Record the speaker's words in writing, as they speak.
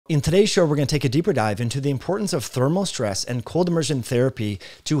In today's show, we're going to take a deeper dive into the importance of thermal stress and cold immersion therapy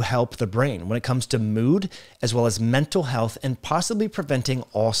to help the brain when it comes to mood, as well as mental health and possibly preventing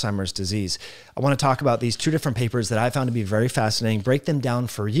Alzheimer's disease. I want to talk about these two different papers that I found to be very fascinating, break them down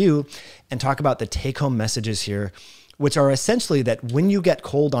for you, and talk about the take-home messages here, which are essentially that when you get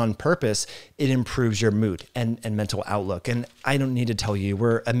cold on purpose, it improves your mood and mental outlook. And I don't need to tell you,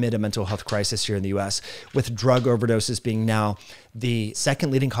 we're amid a mental health crisis here in the US, with drug overdoses being now the second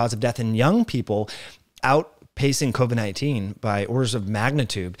leading cause of death in young people, outpacing COVID-19 by orders of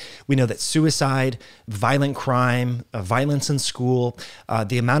magnitude. We know that suicide, violent crime, violence in school,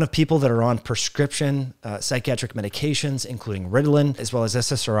 the amount of people that are on prescription psychiatric medications, including Ritalin, as well as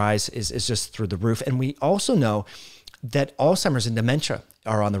SSRIs, is just through the roof. And we also know that Alzheimer's and dementia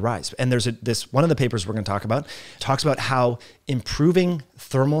are on the rise. And there's one of the papers we're going to talk about talks about how improving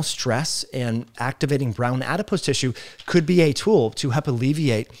thermal stress and activating brown adipose tissue could be a tool to help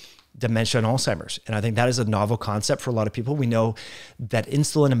alleviate dementia and Alzheimer's. And I think that is a novel concept for a lot of people. We know that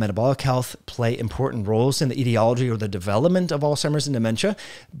insulin and metabolic health play important roles in the etiology or the development of Alzheimer's and dementia.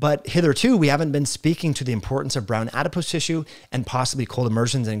 But hitherto, we haven't been speaking to the importance of brown adipose tissue and possibly cold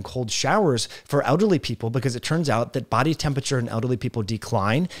immersions and cold showers for elderly people, because it turns out that body temperature in elderly people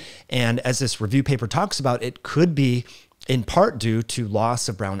decline. And as this review paper talks about, it could be in part due to loss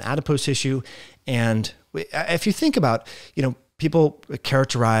of brown adipose tissue. And if you think about, people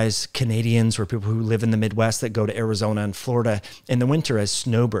characterize Canadians or people who live in the Midwest that go to Arizona and Florida in the winter as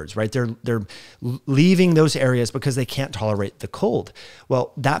snowbirds, right? They're leaving those areas because they can't tolerate the cold.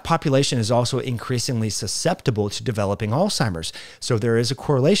 Well, that population is also increasingly susceptible to developing Alzheimer's. So there is a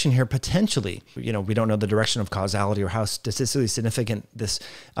correlation here potentially. We don't know the direction of causality or how statistically significant this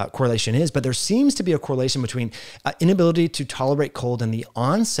correlation is, but there seems to be a correlation between inability to tolerate cold and the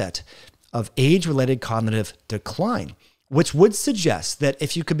onset of age-related cognitive decline, which would suggest that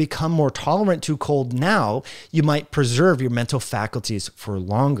if you could become more tolerant to cold now, you might preserve your mental faculties for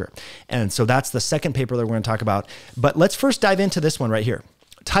longer. And so that's the second paper that we're going to talk about. But let's first dive into this one right here.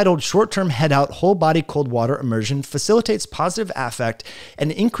 Titled Short-Term Head-Out Whole Body Cold Water Immersion Facilitates Positive Affect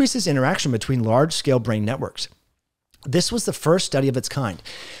and Increases Interaction Between Large-Scale Brain Networks. This was the first study of its kind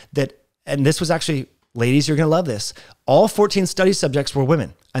and this was actually, ladies, you're going to love this. All 14 study subjects were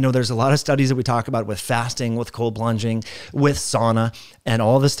women. I know there's a lot of studies that we talk about with fasting, with cold plunging, with sauna, and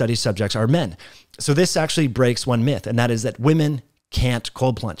all the study subjects are men. So this actually breaks one myth, and that is that women can't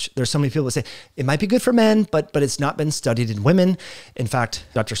cold plunge. There's so many people that say it might be good for men, but it's not been studied in women. In fact,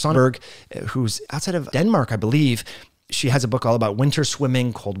 Dr. Sonnenberg, who's outside of Denmark, I believe, she has a book all about winter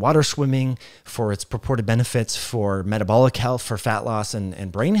swimming, cold water swimming, for its purported benefits for metabolic health, for fat loss and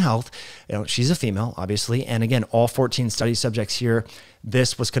brain health. She's a female, obviously. And again, all 14 study subjects here.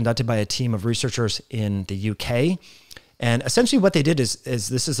 This was conducted by a team of researchers in the UK. And essentially what they did is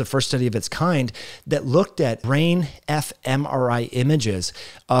this is the first study of its kind that looked at brain fMRI images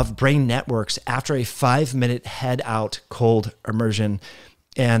of brain networks after a 5-minute head-out cold immersion.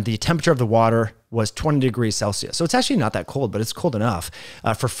 And the temperature of the water was 20 degrees Celsius. So it's actually not that cold, but it's cold enough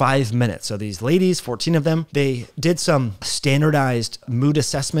for 5 minutes. So these ladies, 14 of them, they did some standardized mood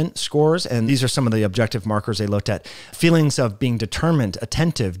assessment scores. And these are some of the objective markers they looked at. Feelings of being determined,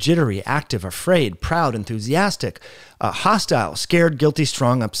 attentive, jittery, active, afraid, proud, enthusiastic, hostile, scared, guilty,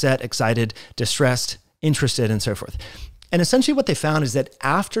 strong, upset, excited, distressed, interested, and so forth. And essentially what they found is that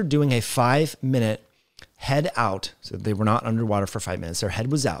after doing a 5-minute head out, so they were not underwater for 5 minutes, their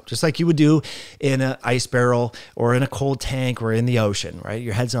head was out, just like you would do in an ice barrel or in a cold tank or in the ocean, right?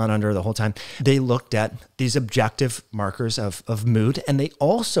 Your head's on under the whole time. They looked at these objective markers of mood, and they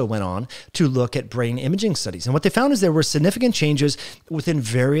also went on to look at brain imaging studies. And what they found is there were significant changes within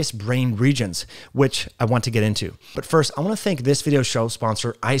various brain regions, which I want to get into. But first, I want to thank this video show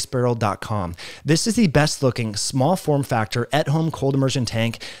sponsor, icebarrel.com. This is the best looking small form factor at-home cold immersion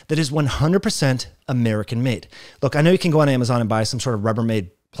tank that is 100% American made. Look, I know you can go on Amazon and buy some sort of Rubbermaid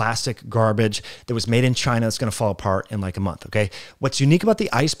plastic garbage that was made in China that's going to fall apart in like a month, okay? What's unique about the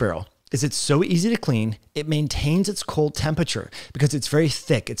Ice Barrel is it's so easy to clean. It maintains its cold temperature because it's very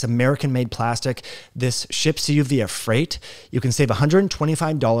thick. It's American-made plastic. This ships to you via freight. You can save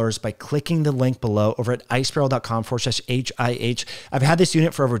 $125 by clicking the link below over at icebarrel.com/HIH. I've had this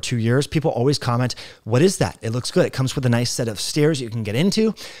unit for over 2 years. People always comment, what is that? It looks good. It comes with a nice set of stairs you can get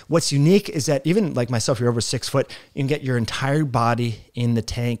into. What's unique is that even like myself, you're over 6 foot, you can get your entire body in the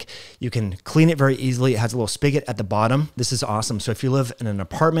tank. You can clean it very easily. It has a little spigot at the bottom. This is awesome. So if you live in an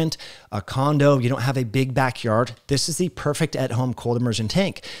apartment, a condo, you don't have a big backyard, this is the perfect at-home cold immersion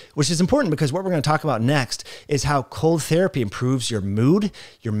tank, which is important because what we're going to talk about next is how cold therapy improves your mood,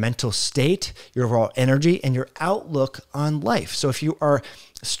 your mental state, your overall energy, and your outlook on life. So if you are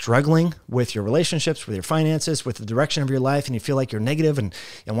struggling with your relationships, with your finances, with the direction of your life, and you feel like you're negative and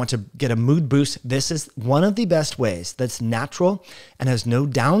want to get a mood boost, this is one of the best ways that's natural and has no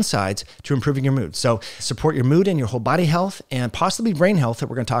downsides to improving your mood. So support your mood and your whole body health and possibly brain health that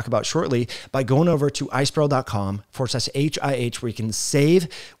we're going to talk about shortly by going over to icebarrel.com/HIH, where you can save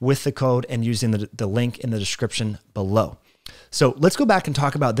with the code and using the link in the description below. So let's go back and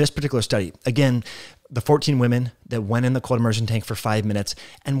talk about this particular study. Again, the 14 women that went in the cold immersion tank for 5 minutes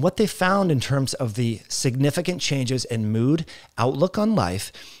and what they found in terms of the significant changes in mood, outlook on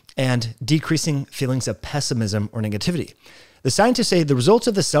life, and decreasing feelings of pessimism or negativity. The scientists say the results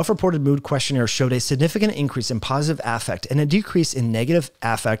of the self-reported mood questionnaire showed a significant increase in positive affect and a decrease in negative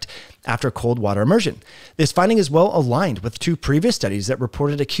affect after cold water immersion. This finding is well aligned with 2 previous studies that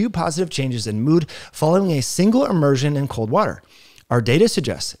reported acute positive changes in mood following a single immersion in cold water. Our data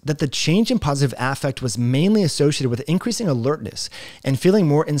suggests that the change in positive affect was mainly associated with increasing alertness and feeling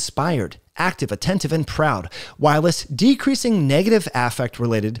more inspired, active, attentive, and proud, while it's decreasing negative affect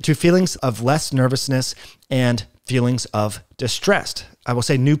related to feelings of less nervousness and feelings of distress. I will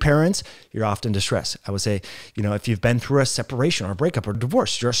say new parents, you're often distressed. I would say, if you've been through a separation or a breakup or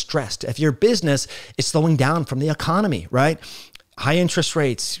divorce, you're stressed. If your business is slowing down from the economy, right? High interest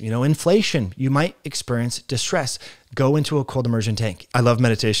rates, inflation, you might experience distress. Go into a cold immersion tank. I love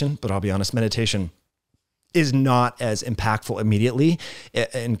meditation, but I'll be honest, meditation is not as impactful immediately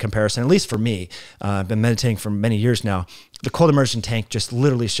in comparison, at least for me. I've been meditating for many years now. The cold immersion tank just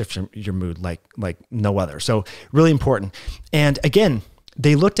literally shifts your mood like no other. So really important. And again,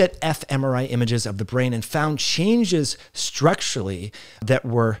 they looked at fMRI images of the brain and found changes structurally that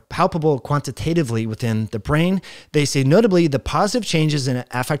were palpable quantitatively within the brain. They say notably the positive changes in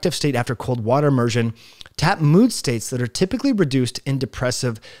affective state after cold water immersion tap mood states that are typically reduced in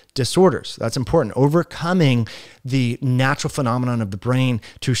depressive disorders. That's important. Overcoming the natural phenomenon of the brain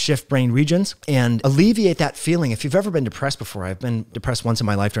to shift brain regions and alleviate that feeling. If you've ever been depressed before, I've been depressed once in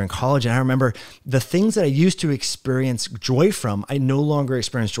my life during college, and I remember the things that I used to experience joy from, I no longer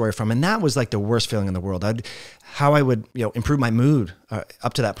experience joy from, and that was like the worst feeling in the world. How I would improve my mood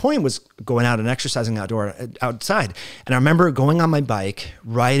up to that point was going out and exercising outside. And I remember going on my bike,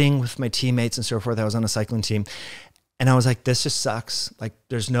 riding with my teammates and so forth. I was on a cycling team. And I was like, this just sucks. Like,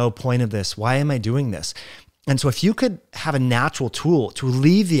 there's no point of this. Why am I doing this? And so if you could have a natural tool to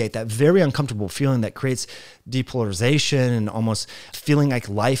alleviate that very uncomfortable feeling that creates depolarization and almost feeling like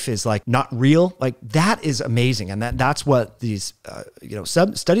life is like not real, like that is amazing. And that's what these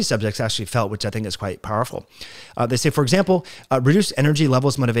study subjects actually felt, which I think is quite powerful. They say, for example, reduced energy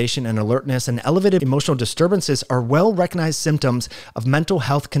levels, motivation, and alertness, and elevated emotional disturbances are well-recognized symptoms of mental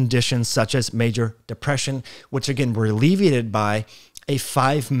health conditions such as major depression, which again were alleviated by a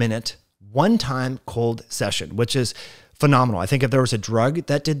 5-minute one-time cold session, which is phenomenal. I think if there was a drug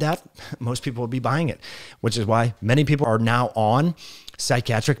that did that, most people would be buying it, which is why many people are now on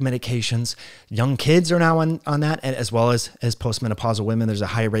psychiatric medications. Young kids are now on that, and as well as postmenopausal women. There's a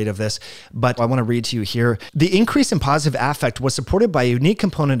high rate of this, but I want to read to you here. The increase in positive affect was supported by a unique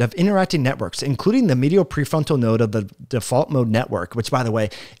component of interacting networks, including the medial prefrontal node of the default mode network, which, by the way,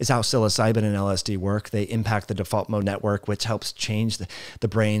 is how psilocybin and LSD work. They impact the default mode network, which helps change the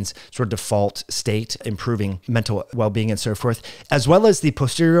brain's sort of default state, improving mental well-being and so forth, as well as the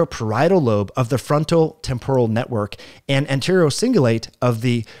posterior parietal lobe of the frontal temporal network and anterior cingulate of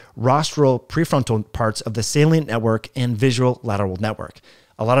the rostral prefrontal parts of the salient network and visual lateral network.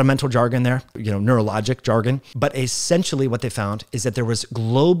 A lot of mental jargon there, neurologic jargon, but essentially what they found is that there was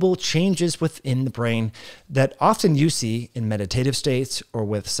global changes within the brain that often you see in meditative states or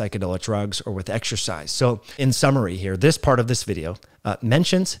with psychedelic drugs or with exercise. So in summary here, this part of this video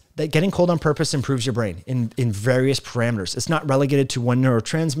mentions that getting cold on purpose improves your brain in various parameters. It's not relegated to one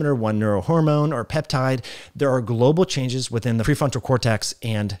neurotransmitter, one neurohormone, or peptide. There are global changes within the prefrontal cortex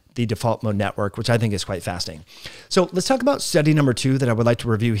and the default mode network, which I think is quite fascinating. So let's talk about study number 2 that I would like to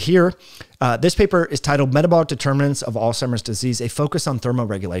review here. This paper is titled Metabolic Determinants of Alzheimer's Disease, a Focus on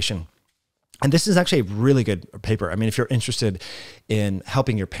Thermoregulation. And this is actually a really good paper. I mean, if you're interested in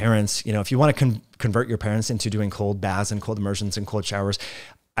helping your parents, if you want to convert your parents into doing cold baths and cold immersions and cold showers,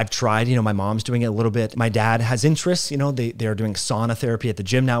 I've tried, my mom's doing it a little bit. My dad has interests, they are doing sauna therapy at the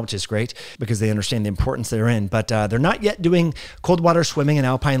gym now, which is great because they understand the importance they're in, but they're not yet doing cold water swimming in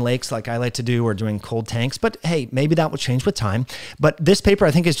alpine lakes like I like to do or doing cold tanks, but hey, maybe that will change with time. But this paper,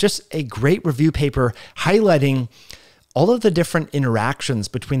 I think, is just a great review paper highlighting all of the different interactions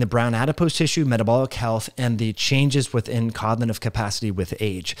between the brown adipose tissue, metabolic health, and the changes within cognitive capacity with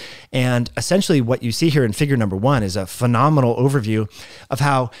age. And essentially what you see here in figure number 1 is a phenomenal overview of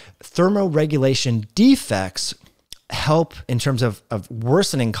how thermoregulation defects help in terms of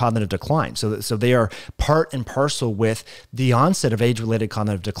worsening cognitive decline. So they are part and parcel with the onset of age-related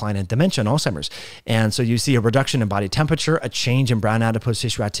cognitive decline and dementia and Alzheimer's. And so you see a reduction in body temperature, a change in brown adipose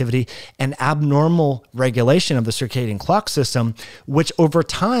tissue activity, and abnormal regulation of the circadian clock system, which over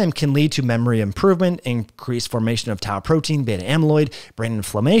time can lead to memory improvement, increased formation of tau protein, beta amyloid, brain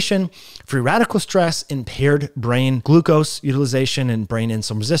inflammation, free radical stress, impaired brain glucose utilization, and brain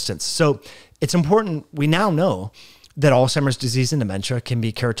insulin resistance. So it's important, we now know that Alzheimer's disease and dementia can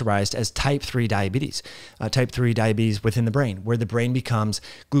be characterized as type 3 diabetes, type 3 diabetes within the brain, where the brain becomes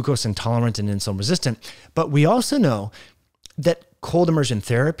glucose intolerant and insulin resistant. But we also know that cold immersion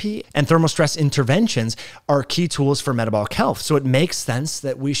therapy and thermal stress interventions are key tools for metabolic health. So it makes sense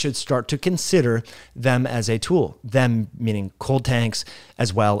that we should start to consider them as a tool, them meaning cold tanks,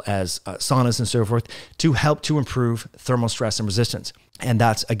 as well as saunas and so forth, to help to improve thermal stress and resistance. And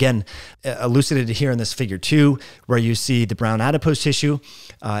that's, again, elucidated here in this figure 2, where you see the brown adipose tissue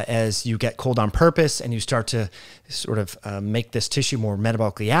as you get cold on purpose and you start to sort of make this tissue more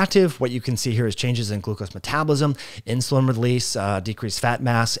metabolically active. What you can see here is changes in glucose metabolism, insulin release, decreased fat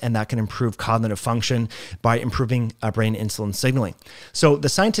mass, and that can improve cognitive function by improving brain insulin signaling. So the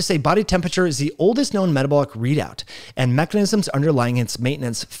scientists say body temperature is the oldest known metabolic readout, and mechanisms underlying its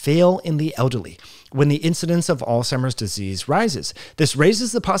maintenance fail in the elderly when the incidence of Alzheimer's disease rises. This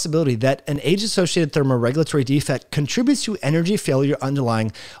raises the possibility that an age-associated thermoregulatory defect contributes to energy failure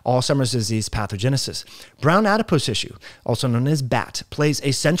underlying Alzheimer's disease pathogenesis. Brown adipose tissue, also known as BAT, plays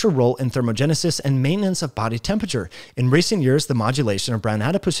a central role in thermogenesis and maintenance of body temperature. In recent years, the modulation of brown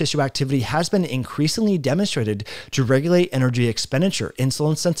adipose tissue activity has been increasingly demonstrated to regulate energy expenditure,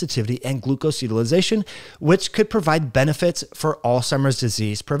 insulin sensitivity, and glucose utilization, which could provide benefits for Alzheimer's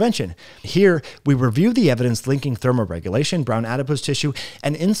disease prevention. Here, we review the evidence linking thermoregulation, brown adipose tissue,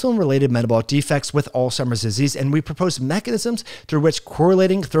 and insulin-related metabolic defects with Alzheimer's disease, and we propose mechanisms through which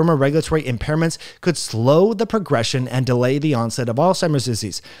correlating thermoregulatory impairments could slow the progression and delay the onset of Alzheimer's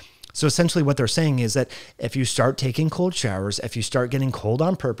disease. So essentially what they're saying is that if you start taking cold showers, if you start getting cold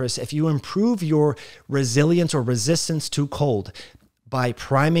on purpose, if you improve your resilience or resistance to cold, by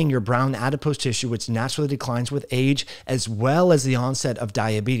priming your brown adipose tissue, which naturally declines with age, as well as the onset of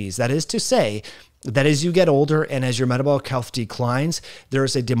diabetes. That is to say, that as you get older and as your metabolic health declines, there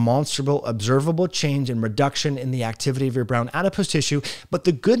is a demonstrable, observable change and reduction in the activity of your brown adipose tissue. But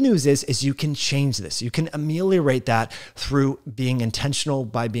the good news is you can change this. You can ameliorate that through being intentional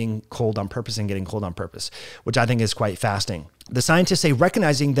by being cold on purpose and getting cold on purpose, which I think is quite fascinating. The scientists say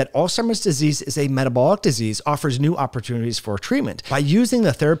recognizing that Alzheimer's disease is a metabolic disease offers new opportunities for treatment. By using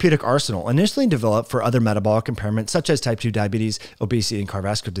the therapeutic arsenal initially developed for other metabolic impairments such as type 2 diabetes, obesity, and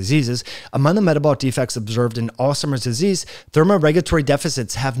cardiovascular diseases, among the metabolic defects observed in Alzheimer's disease, thermoregulatory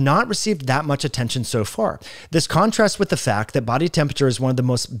deficits have not received that much attention so far. This contrasts with the fact that body temperature is one of the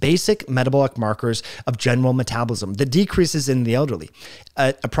most basic metabolic markers of general metabolism that decreases in the elderly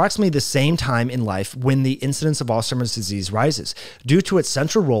at approximately the same time in life when the incidence of Alzheimer's disease rises. Due to its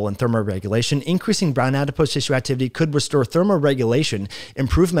central role in thermoregulation, increasing brown adipose tissue activity could restore thermoregulation,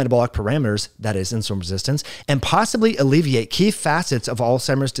 improve metabolic parameters, that is insulin resistance, and possibly alleviate key facets of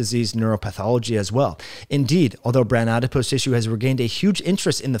Alzheimer's disease neuropathology as well. Indeed, although brown adipose tissue has regained a huge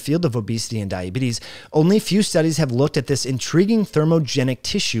interest in the field of obesity and diabetes, only few studies have looked at this intriguing thermogenic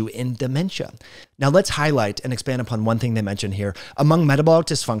tissue in dementia. Now let's highlight and expand upon one thing they mentioned here. Among metabolic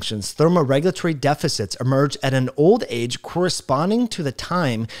dysfunctions, thermoregulatory deficits emerge at an old age corresponding to the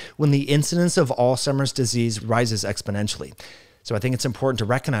time when the incidence of Alzheimer's disease rises exponentially. So I think it's important to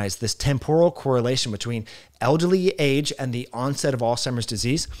recognize this temporal correlation between elderly age and the onset of Alzheimer's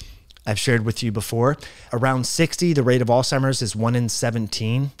disease. I've shared with you before, around 60, the rate of Alzheimer's is 1 in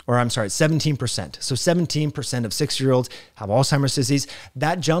 17, or I'm sorry, 17%. So 17% of 6-year-olds have Alzheimer's disease.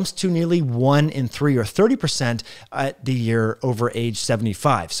 That jumps to nearly 1 in 3 or 30% at the year over age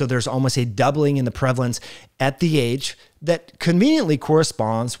 75. So there's almost a doubling in the prevalence at the age that conveniently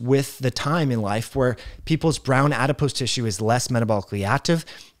corresponds with the time in life where people's brown adipose tissue is less metabolically active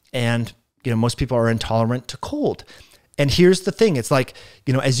and most people are intolerant to cold. And here's the thing. It's like,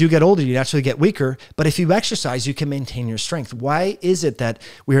 as you get older, you naturally get weaker, but if you exercise, you can maintain your strength. Why is it that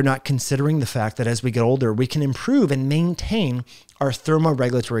we are not considering the fact that as we get older, we can improve and maintain our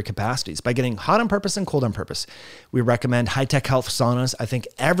thermoregulatory capacities by getting hot on purpose and cold on purpose? We recommend high-tech health saunas. I think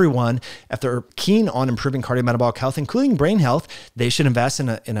everyone, if they're keen on improving cardiometabolic health, including brain health, they should invest in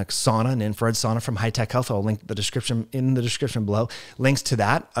a sauna, an infrared sauna from high-tech health. I'll link in the description below. Links to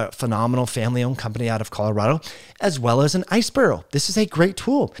that, a phenomenal family-owned company out of Colorado, as well as an ice barrel. This is a great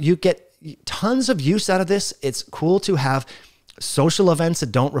tool. You get tons of use out of this. It's cool to have social events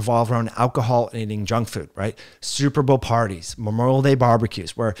that don't revolve around alcohol and eating junk food, right? Super Bowl parties, Memorial Day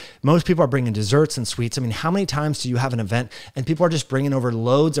barbecues, where most people are bringing desserts and sweets. I mean, how many times do you have an event and people are just bringing over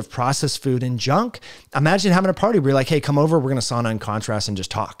loads of processed food and junk? Imagine having a party where you're like, hey, come over, we're going to sauna and contrast and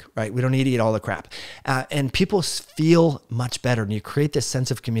just talk, right? We don't need to eat all the crap. And people feel much better, and you create this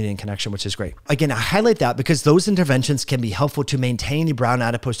sense of community and connection, which is great. Again, I highlight that because those interventions can be helpful to maintain the brown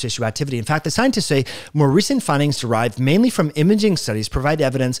adipose tissue activity. In fact, the scientists say more recent findings derived mainly from imaging studies provide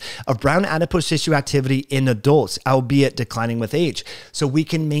evidence of brown adipose tissue activity in adults, albeit declining with age. So we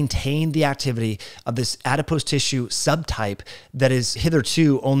can maintain the activity of this adipose tissue subtype that is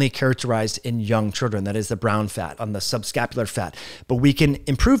hitherto only characterized in young children. That is the brown fat on the subscapular fat. But we can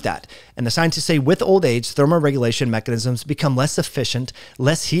improve that. And the scientists say with old age, thermoregulation mechanisms become less efficient,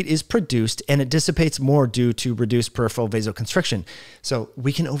 less heat is produced, and it dissipates more due to reduced peripheral vasoconstriction. So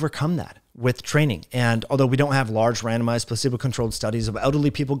we can overcome that with training. And although we don't have large randomized placebo-controlled studies of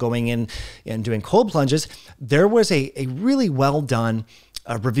elderly people going in and doing cold plunges, there was a really well done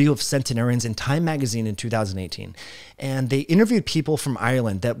review of centenarians in Time magazine in 2018. And they interviewed people from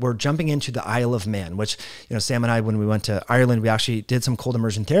Ireland that were jumping into the Isle of Man, which, you know, Sam and I, when we went to Ireland, we actually did some cold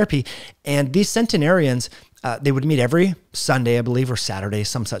immersion therapy. And these centenarians, they would meet every Sunday, I believe, or Saturday,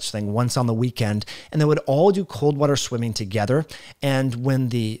 some such thing, once on the weekend, and they would all do cold water swimming together. And when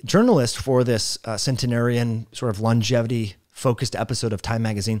the journalist for this centenarian sort of longevity focused episode of Time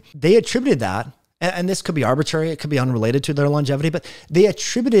magazine, they attributed that, and this could be arbitrary, it could be unrelated to their longevity, but they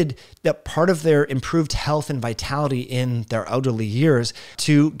attributed that part of their improved health and vitality in their elderly years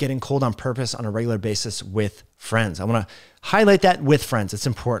to getting cold on purpose on a regular basis with friends. I want to highlight that with friends. It's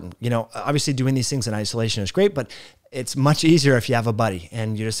important. You know, obviously doing these things in isolation is great, but it's much easier if you have a buddy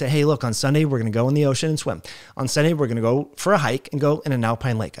and you just say, hey, look, on Sunday, we're going to go in the ocean and swim. On Sunday, we're going to go for a hike and go in an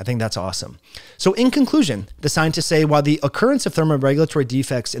alpine lake. I think that's awesome. So in conclusion, the scientists say, while the occurrence of thermoregulatory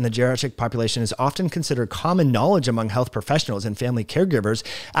defects in the geriatric population is often considered common knowledge among health professionals and family caregivers,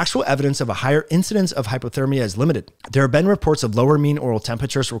 actual evidence of a higher incidence of hypothermia is limited. There have been reports of lower mean oral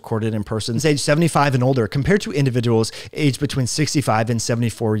temperatures recorded in persons aged 75 and older compared to individuals aged between 65 and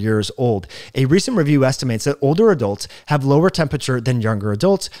 74 years old. A recent review estimates that older adults have lower temperature than younger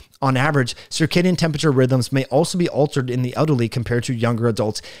adults. On average, circadian temperature rhythms may also be altered in the elderly compared to younger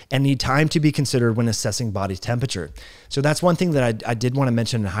adults and need time to be considered when assessing body temperature. So that's one thing that I did want to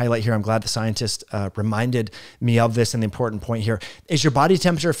mention and highlight here. I'm glad the scientist reminded me of this, and the important point here is your body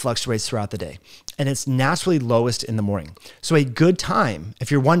temperature fluctuates throughout the day, and it's naturally lowest in the morning. So a good time,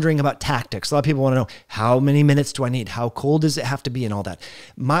 if you're wondering about tactics, a lot of people want to know, how many minutes do I need? How cold does it have to be and all that?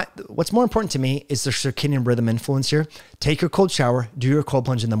 What's more important to me is the circadian rhythm influence here. Take your cold shower, do your cold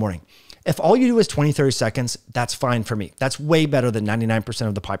plunge in the morning. If all you do is 20, 30 seconds, that's fine for me. That's way better than 99%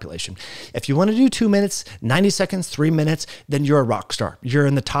 of the population. If you want to do 2 minutes, 90 seconds, 3 minutes, then you're a rock star. You're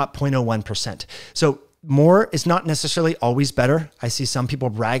in the top 0.01%. So more is not necessarily always better. I see some people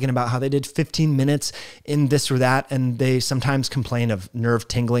bragging about how they did 15 minutes in this or that, and they sometimes complain of nerve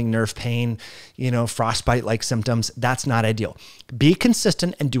tingling, nerve pain, you know, frostbite-like symptoms. That's not ideal. Be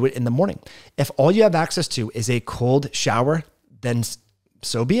consistent and do it in the morning. If all you have access to is a cold shower, then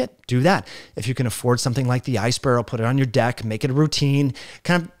so be it. Do that. If you can afford something like the ice barrel, put it on your deck, make it a routine,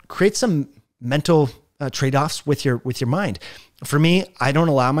 kind of create some mental trade-offs with your mind. For me, I don't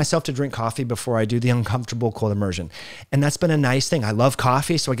allow myself to drink coffee before I do the uncomfortable cold immersion. And that's been a nice thing. I love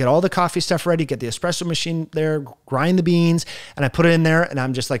coffee. So I get all the coffee stuff ready, get the espresso machine there, grind the beans, and I put it in there. And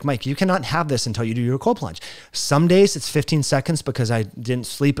I'm just like, Mike, you cannot have this until you do your cold plunge. Some days it's 15 seconds because I didn't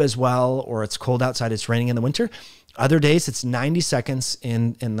sleep as well, or it's cold outside, it's raining in the winter. Other days it's 90 seconds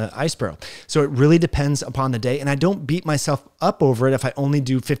in the ice barrel. So it really depends upon the day. And I don't beat myself up over it if I only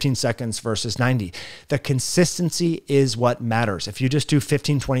do 15 seconds versus 90. The consistency is what matters. If you just do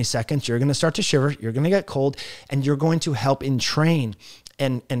 15, 20 seconds, you're going to start to shiver, you're going to get cold, and you're going to help entrain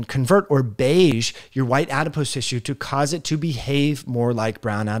and convert or beige your white adipose tissue to cause it to behave more like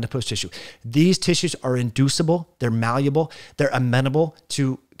brown adipose tissue. These tissues are inducible, they're malleable, they're amenable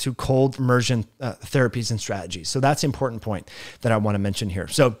to cold immersion therapies and strategies. So that's an important point that I want to mention here.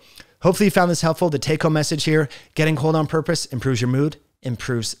 So hopefully you found this helpful. The take-home message here, getting cold on purpose improves your mood,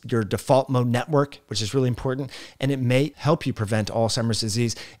 improves your default mode network, which is really important, and it may help you prevent Alzheimer's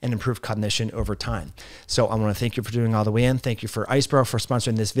disease and improve cognition over time. So I want to thank you for doing all the way in. Thank you for Icebrow for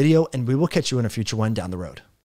sponsoring this video, and we will catch you in a future one down the road.